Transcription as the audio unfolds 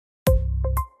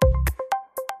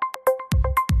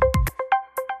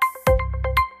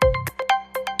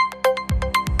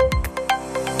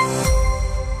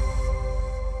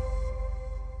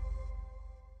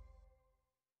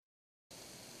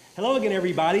Hello again,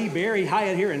 everybody. Barry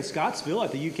Hyatt here in Scottsville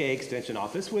at the UK Extension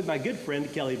Office with my good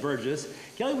friend Kelly Burgess.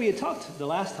 Kelly, we had talked the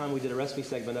last time we did a recipe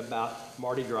segment about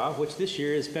Mardi Gras, which this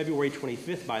year is February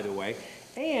 25th, by the way.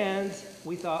 And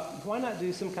we thought, why not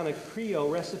do some kind of Creole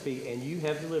recipe? And you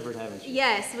have delivered, haven't you?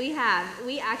 Yes, we have.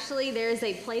 There's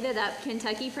a plated up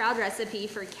Kentucky Proud recipe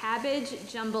for cabbage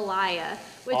jambalaya,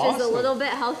 which is a little bit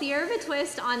healthier of a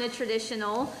twist on a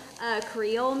traditional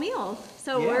Creole meal.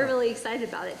 So we're really excited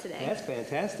about it today. That's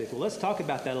fantastic. Well, let's talk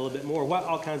about that a little bit more. What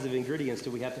all kinds of ingredients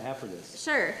do we have to have for this?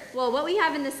 Sure. Well, what we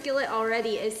have in the skillet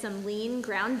already is some lean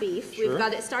ground beef. We've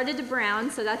got it started to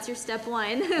brown, so that's your step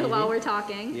one while we're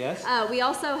talking. Yes. We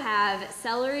also have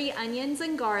celery, onions,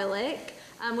 and garlic,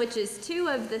 which is two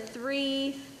of the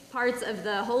three parts of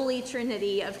the holy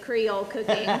trinity of Creole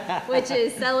cooking, which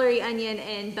is celery, onion,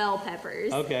 and bell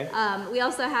peppers. Okay. We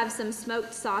also have some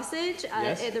smoked sausage.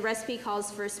 The recipe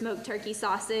calls for smoked turkey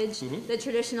sausage. The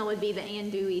traditional would be the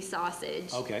andouille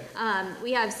sausage. Okay.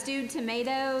 We have stewed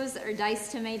tomatoes or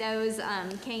diced tomatoes,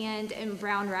 canned, and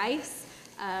brown rice.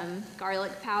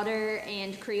 Garlic powder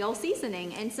and Creole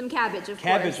seasoning, and some cabbage, of course.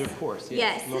 Cabbage, of course.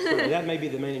 Yes. That may be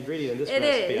the main ingredient in this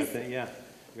recipe, I think. Yeah.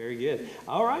 Very good.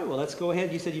 All right, well, let's go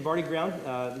ahead. You said you've already browned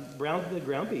the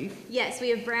ground beef. Yes, we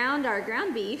have browned our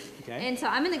ground beef. Okay. And so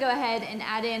I'm going to go ahead and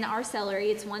add in our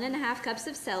celery. It's 1.5 cups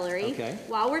of celery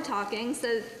while we're talking.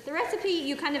 So the recipe,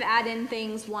 you kind of add in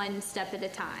things one step at a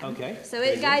time. Okay. So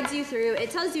it guides you through.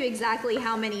 It tells you exactly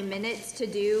how many minutes to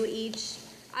do each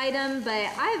item, but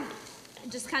I've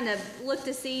just kind of look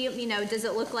to see, does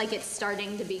it look like it's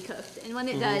starting to be cooked? And when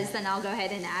it does, then I'll go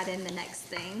ahead and add in the next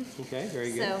thing. Okay,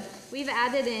 very good. So we've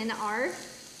added in our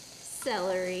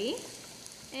celery,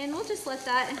 and we'll just let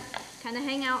that kind of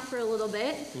hang out for a little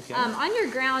bit. Okay. On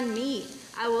your ground meat,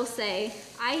 I will say,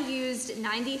 I used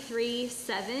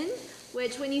 93.7,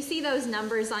 which when you see those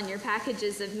numbers on your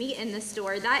packages of meat in the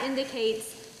store, that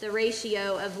indicates the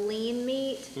ratio of lean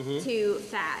meat to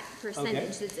fat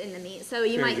percentage that's in the meat. So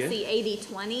you might see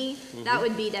 80-20. That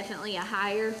would be definitely a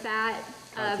higher fat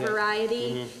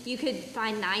variety. You could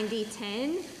find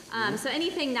 90-10. So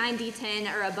anything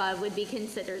 90-10 or above would be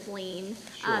considered lean.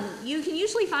 You can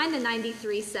usually find the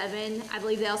 93.7. I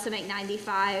believe they also make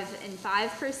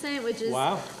 95.5%, which is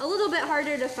a little bit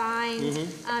harder to find.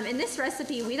 In this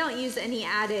recipe, we don't use any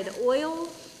added oil,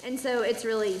 and so it's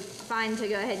really fine to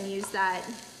go ahead and use that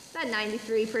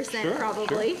 93%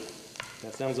 probably.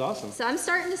 That sounds awesome. So I'm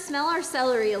starting to smell our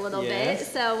celery a little bit.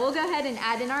 So we'll go ahead and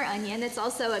add in our onion. It's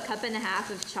also 1.5 cups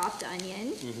of chopped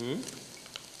onion.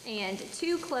 And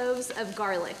 2 cloves of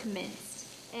garlic minced.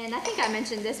 And I think I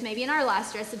mentioned this maybe in our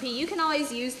last recipe. You can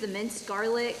always use the minced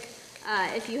garlic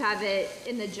if you have it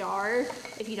in the jar,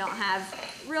 if you don't have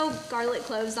real garlic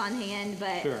cloves on hand,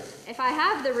 but if I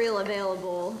have the real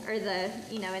available, or the,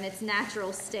 in its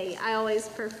natural state, I always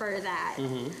prefer that.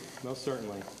 Most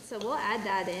certainly. So we'll add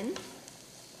that in.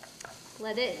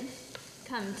 Let it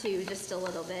come to just a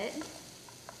little bit.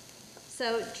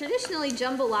 So traditionally,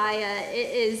 jambalaya,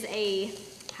 it is a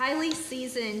highly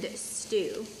seasoned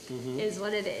stew, is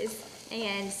what it is.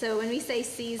 And so when we say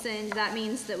seasoned, that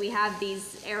means that we have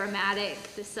these aromatic,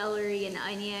 the celery and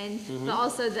onion, but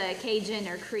also the Cajun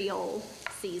or Creole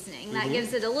seasoning. That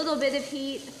gives it a little bit of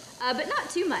heat, but not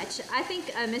too much. I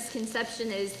think a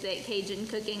misconception is that Cajun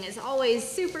cooking is always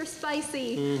super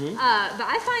spicy, but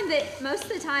I find that most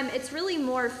of the time it's really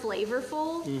more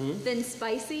flavorful than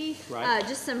spicy.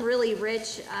 Just some really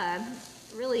rich,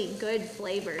 really good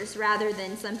flavors rather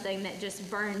than something that just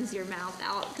burns your mouth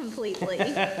out completely.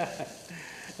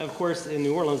 Of course, in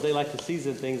New Orleans, they like to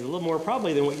season things a little more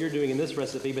probably than what you're doing in this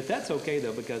recipe, but that's okay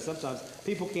though, because sometimes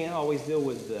people can't always deal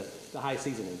with the high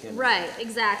seasoning, can they? Right,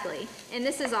 exactly. And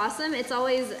this is awesome. It's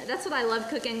always, that's what I love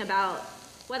cooking about.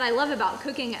 What I love about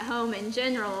cooking at home in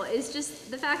general is just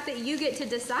the fact that you get to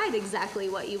decide exactly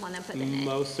what you want to put in it.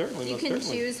 Most certainly. You can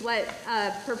choose what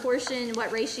proportion,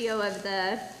 what ratio of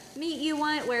the meat you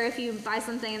want, where if you buy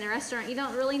something in a restaurant, you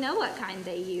don't really know what kind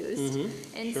they use.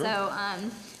 And so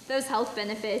those health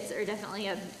benefits are definitely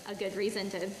a good reason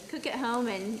to cook at home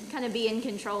and kind of be in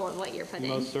control of what you're putting.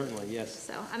 Most certainly, yes.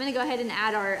 So I'm going to go ahead and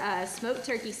add our smoked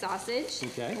turkey sausage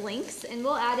links, and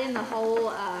we'll add in the whole,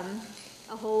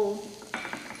 a whole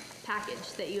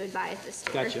package that you would buy at the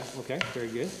store. Gotcha. Okay, very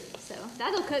good. So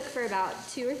that'll cook for about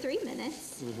 2 or 3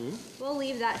 minutes. We'll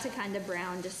leave that to kind of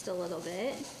brown just a little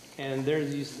bit. And there,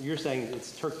 you're saying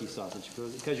it's turkey sausage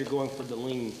because you're going for the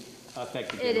lean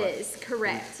effect again, It is,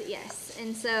 correct, yes.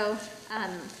 And so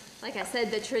Like I said,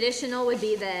 the traditional would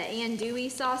be the andouille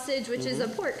sausage, which is a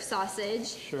pork sausage.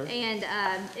 Sure. And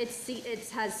it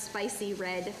has spicy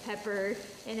red pepper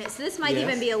in it. So this might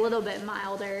even be a little bit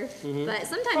milder. But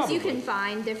sometimes you can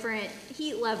find different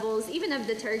heat levels, even of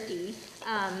the turkey,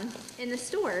 in the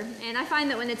store. And I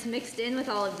find that when it's mixed in with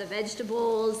all of the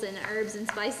vegetables and herbs and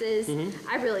spices,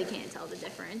 I really can't tell the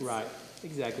difference. Right,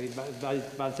 exactly. By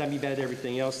the time you've added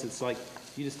everything else, it's like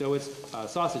you just know it's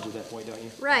sausage at that point, don't you?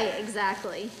 Right,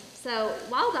 exactly. So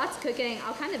while that's cooking,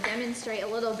 I'll kind of demonstrate a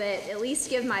little bit, at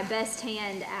least give my best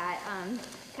hand at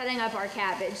cutting up our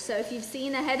cabbage. So if you've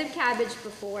seen a head of cabbage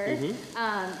before,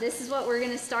 this is what we're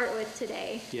going to start with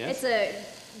today. Yes. It's a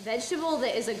vegetable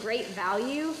that is a great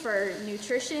value for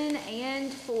nutrition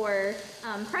and for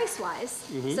price-wise.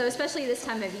 So especially this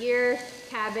time of year,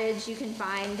 cabbage you can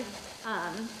find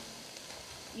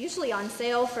usually on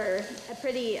sale for a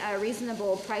pretty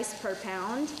reasonable price per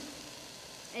pound.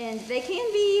 And they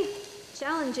can be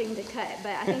challenging to cut,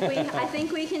 but I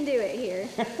think we can do it here.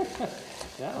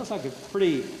 That looks like a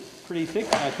pretty thick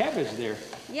cabbage there.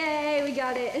 Yay, we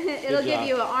got it. It'll give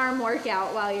you an arm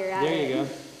workout while you're at it. There you go.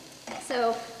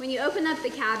 So when you open up the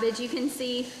cabbage, you can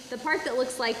see the part that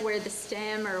looks like where the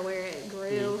stem or where it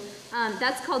grew.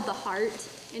 That's called the heart,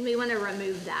 and we want to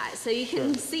remove that. So you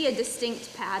can see a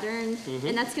distinct pattern,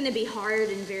 and that's going to be hard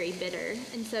and very bitter.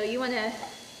 And so you want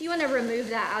to remove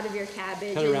that out of your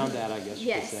cabbage. Cut around that, I guess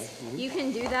you could say. Yes, you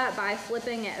can do that by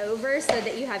flipping it over so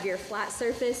that you have your flat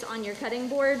surface on your cutting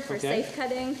board for safe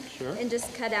cutting. And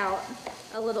just cut out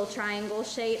a little triangle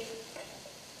shape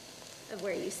of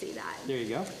where you see that. There you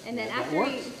go. And then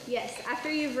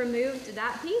after you've removed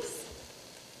that piece,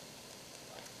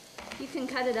 you can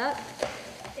cut it up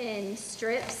in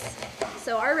strips.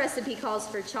 So our recipe calls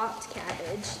for chopped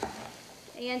cabbage.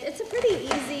 And it's a pretty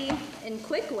easy and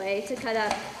quick way to cut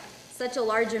up such a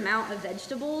large amount of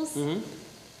vegetables.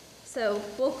 So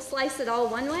we'll slice it all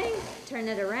one way, turn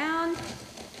it around,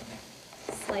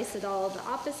 slice it all the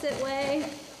opposite way,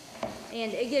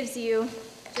 and it gives you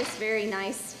just very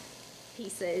nice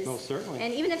pieces. Oh, certainly.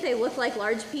 And even if they look like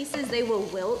large pieces, they will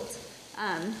wilt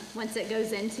once it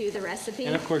goes into the recipe.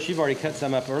 And of course, you've already cut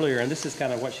some up earlier, and this is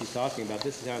kind of what she's talking about.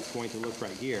 This is how it's going to look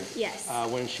right here. Yes.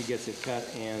 When she gets it cut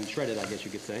and shredded, I guess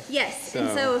you could say. Yes, and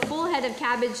so a full head of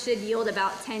cabbage should yield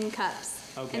about 10 cups.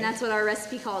 And that's what our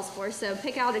recipe calls for. So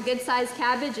pick out a good sized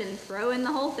cabbage and throw in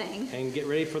the whole thing. And get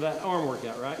ready for that arm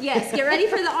workout, right? Yes, get ready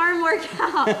for the arm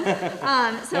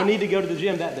workout. No need to go to the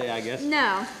gym that day, I guess.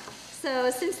 No.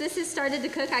 So since this has started to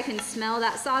cook, I can smell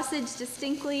that sausage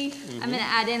distinctly. I'm going to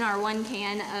add in our 1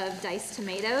 can of diced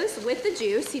tomatoes with the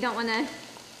juice. You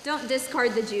don't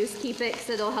discard the juice. Keep it because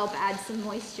it'll help add some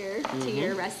moisture to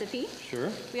your recipe. Sure.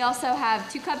 We also have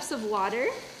 2 cups of water.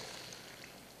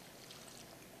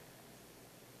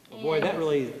 Oh boy, that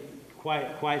really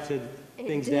quieted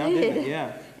things down, didn't it?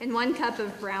 Yeah. And 1 cup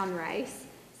of brown rice.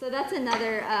 So that's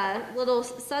another little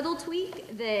subtle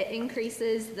tweak that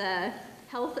increases the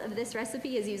health of this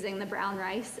recipe, is using the brown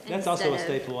rice. That's also a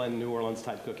staple in New Orleans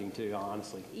type cooking too,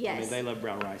 honestly. Yes. I mean, they love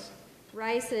brown rice.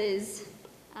 Rice is,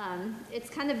 it's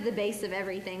kind of the base of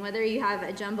everything. Whether you have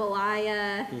a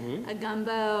jambalaya, a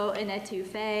gumbo, an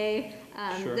etouffee,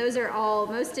 those are all,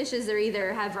 most dishes are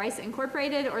either have rice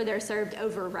incorporated or they're served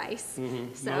over rice.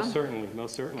 So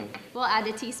Most certainly. We'll add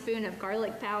a teaspoon of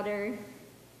garlic powder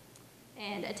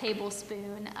and a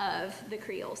tablespoon of the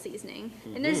Creole seasoning.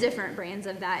 And there's different brands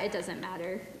of that. It doesn't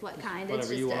matter what kind.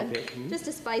 Whatever It's just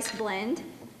a spice blend.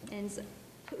 And so,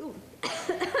 oh,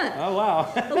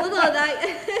 wow. a little of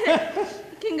that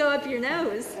can go up your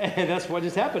nose. And that's what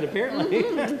just happened, apparently.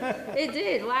 It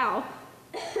did, wow.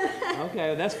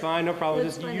 Okay, that's fine, no problem.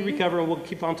 Just you recover and we'll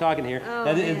keep on talking here. Oh,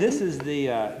 now, man. this is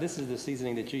the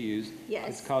seasoning that you use. Yes.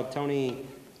 It's called Tony,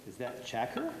 is that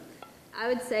Chacker? I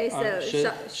would say so.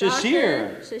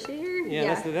 Shashir. Shashir?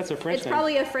 Yeah, that's a French It's name.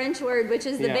 probably a French word, which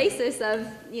is the basis of,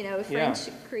 French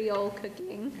Creole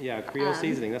cooking. Yeah, Creole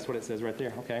seasoning, that's what it says right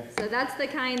there. Okay. So that's the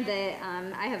kind that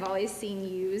I have always seen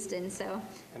used, and so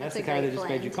and that's the kind that just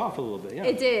made you cough a little bit, yeah.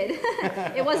 It did.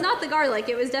 It was not the garlic,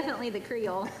 it was definitely the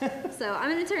Creole. So I'm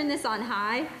going to turn this on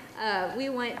high. We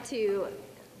want to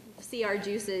see our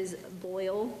juices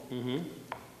boil.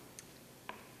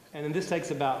 And then this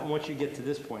takes about, once you get to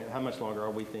this point, how much longer are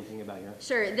we thinking about here?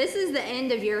 Sure, this is the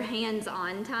end of your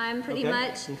hands-on time pretty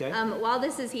much. Okay. While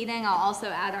this is heating, I'll also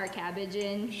add our cabbage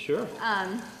in. Sure.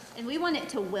 And we want it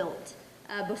to wilt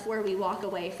before we walk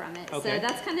away from it. Okay. So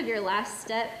that's kind of your last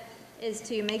step, is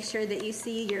to make sure that you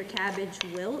see your cabbage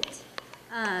wilt,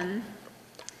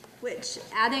 which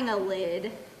adding a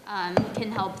lid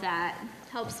can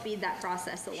help speed that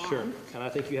process along. Sure, and I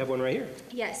think you have one right here.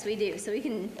 Yes, we do. So we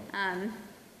can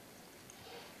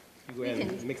You go ahead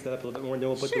and mix that up a little bit more, and then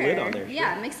we'll put the lid on there.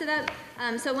 Yeah, mix it up.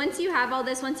 So once you have all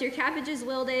this, once your cabbage is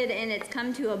wilted and it's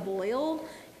come to a boil,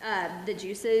 the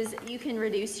juices, you can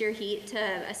reduce your heat to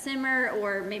a simmer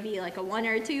or maybe like a 1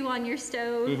 or 2 on your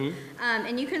stove.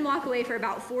 And you can walk away for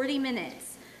about 40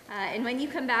 minutes. And when you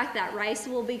come back, that rice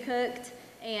will be cooked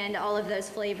and all of those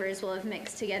flavors will have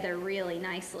mixed together really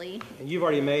nicely. And you've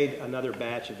already made another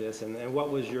batch of this, and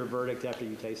what was your verdict after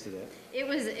you tasted it? It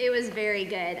was very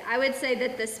good. I would say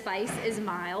that the spice is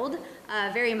mild,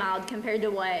 very mild compared to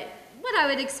what I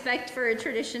would expect for a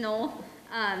traditional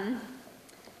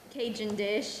Cajun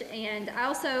dish. And I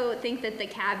also think that the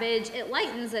cabbage, it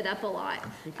lightens it up a lot.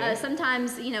 Okay.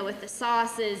 Sometimes, you know, with the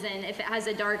sauces and if it has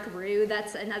a dark roux,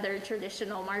 that's another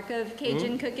traditional mark of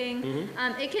Cajun cooking.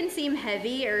 It can seem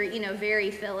heavy or, you know,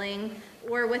 very filling,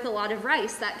 or with a lot of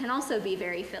rice, that can also be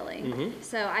very filling.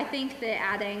 So I think that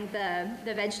adding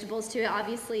the vegetables to it,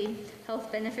 obviously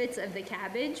health benefits of the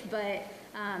cabbage, but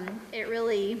it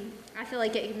really, I feel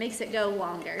like it makes it go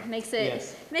longer. Makes it,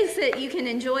 you can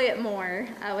enjoy it more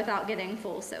without getting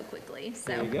full so quickly.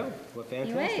 So there you go. Well,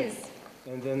 fantastic. Anyways.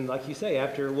 And then, like you say,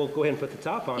 after, we'll go ahead and put the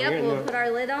top on here. Yep, we'll put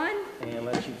our lid on. And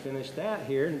let you finish that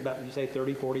here in about, you say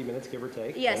 30, 40 minutes, give or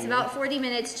take. Yes, about 40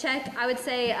 minutes. Check. I would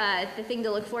say the thing to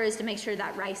look for is to make sure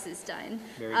that rice is done.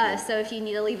 Very good. So if you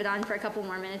need to leave it on for a couple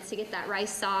more minutes to get that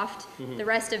rice soft, the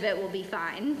rest of it will be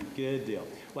fine. Good deal.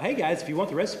 Well, hey guys, if you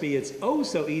want the recipe, it's oh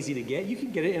so easy to get. You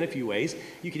can get it in a few ways.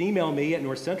 You can email me at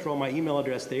North Central. My email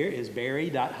address there is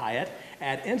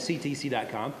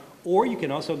barry.hyatt@nctc.com. Or you can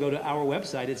also go to our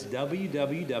website. It's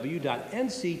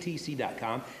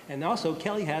www.nctc.com. And also,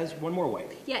 Kelly has one more way.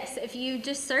 Yes, if you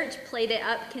just search Plate It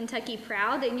Up Kentucky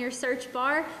Proud in your search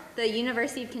bar, the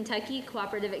University of Kentucky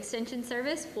Cooperative Extension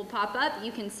Service will pop up.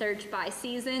 You can search by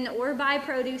season or by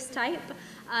produce type.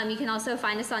 You can also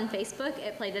find us on Facebook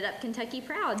at Plate It Up Kentucky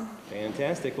Proud.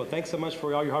 Fantastic. Well, thanks so much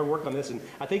for all your hard work on this, and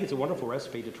I think it's a wonderful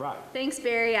recipe to try. Thanks,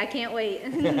 Barry. I can't wait.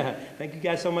 Thank you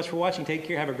guys so much for watching. Take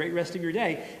care. Have a great rest of your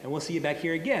day, and we'll see you back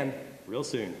here again real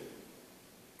soon.